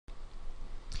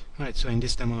Alright, so in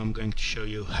this demo I'm going to show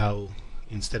you how,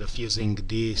 instead of using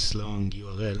this long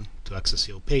URL to access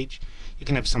your page, you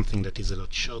can have something that is a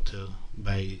lot shorter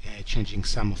by changing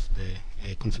some of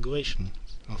the configuration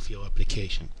of your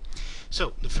application.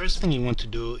 So the first thing you want to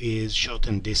do is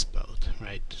shorten this part,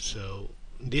 right? So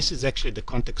this is actually the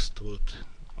context root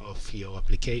of your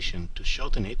application. To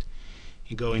shorten it,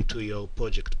 you go into your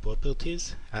project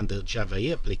properties under Java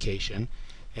EE application,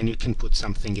 and you can put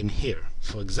something in here.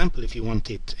 For example, if you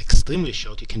want it extremely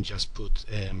short, you can just put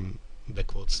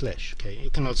backward slash. Okay, you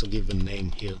can also give a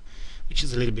name here, which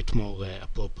is a little bit more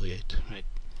appropriate, right?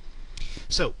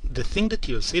 So the thing that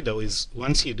you'll see though is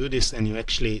once you do this and you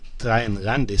actually try and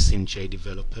run this in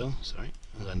JDeveloper,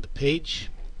 run the page,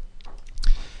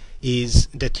 is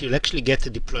that you'll actually get a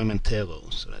deployment error.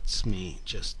 So let me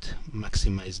just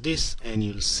maximize this, and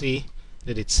you'll see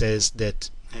that it says that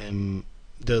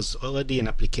there's already an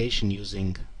application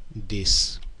using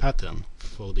this pattern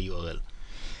for the URL,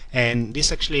 and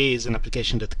this actually is an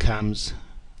application that comes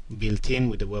built in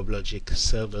with the WebLogic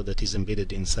server that is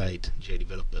embedded inside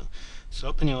JDeveloper. So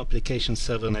open your application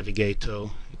server navigator.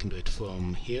 You can do it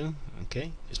from here,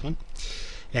 okay, this one,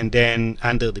 and then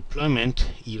under deployment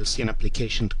you'll see an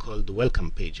application called the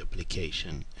welcome page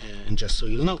application, and just so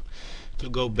you'll know, to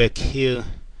go back here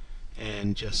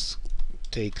and just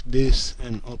take this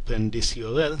and open this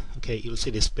URL, okay, you'll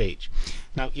see this page.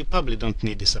 Now you probably don't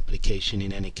need this application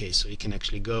in any case, so you can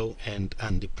actually go and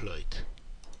undeploy it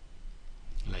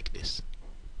like this.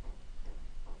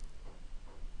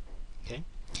 Okay,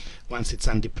 once it's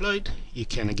undeployed, you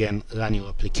can again run your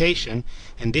application,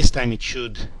 and this time it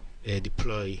should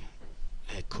deploy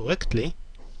correctly.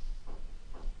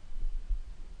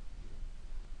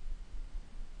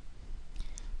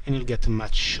 And you'll get a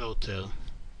much shorter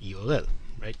URL,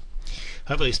 right?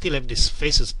 However, you still have this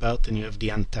faces part, and you have the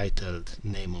untitled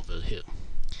name over here.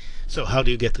 So how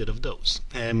do you get rid of those?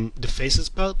 The faces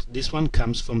part, this one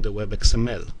comes from the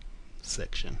web.xml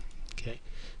section. Okay,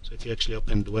 so if you actually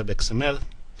open the web.xml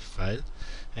file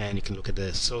and you can look at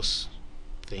the source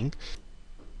thing,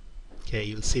 okay,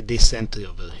 you'll see this entry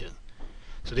over here.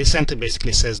 So this entry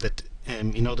basically says that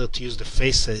in order to use the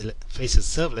faces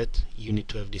servlet, you need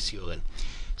to have this URL.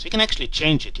 So you can actually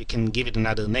change it, you can give it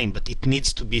another name, but it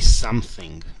needs to be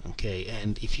something, okay?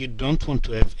 And if you don't want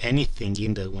to have anything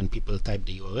in there when people type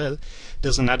the URL,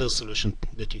 there's another solution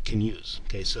that you can use,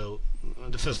 okay? So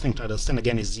the first thing to understand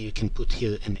again is you can put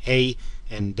here an A,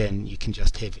 and then you can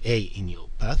just have A in your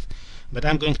path. But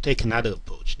I'm going to take another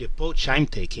approach. The approach I'm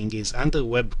taking is under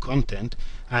web content,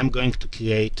 I'm going to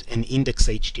create an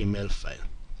index.html file.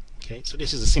 Okay, so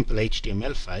this is a simple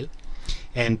HTML file.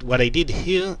 And what I did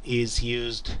here is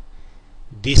used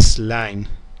this line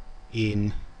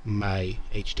in my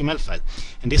HTML file.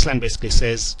 And this line basically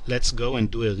says, let's go and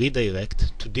do a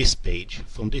redirect to this page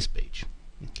from this page.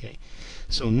 Okay,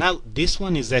 so now this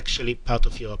one is actually part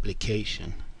of your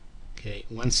application. Okay,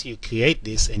 once you create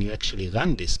this and you actually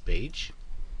run this page,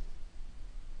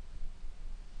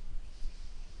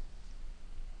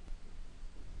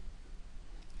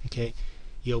 okay,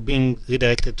 you're being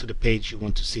redirected to the page you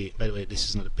want to see. By the way, this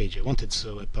is not the page I wanted,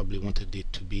 so I probably wanted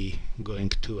it to be going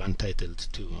to untitled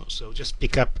 2. So just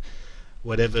pick up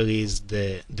whatever is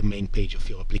the main page of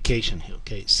your application here.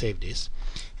 Okay, save this,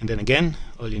 and then again,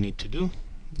 all you need to do,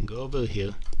 go over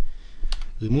here,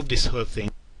 remove this whole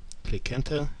thing, click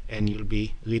enter, and you'll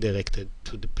be redirected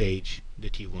to the page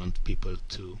that you want people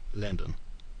to land on.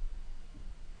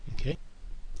 Okay,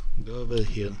 go over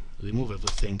here, remove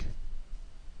everything,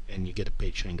 and you get a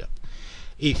page showing up.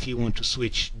 If you want to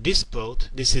switch this port,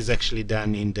 this is actually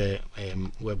done in the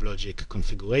WebLogic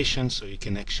configuration, so you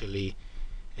can actually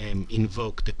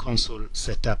invoke the console,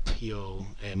 set up your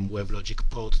WebLogic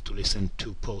port to listen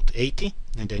to port 80,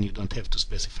 and then you don't have to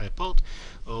specify port,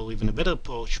 or even a better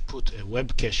approach, put a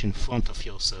web cache in front of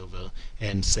your server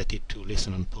and set it to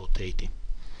listen on port 80.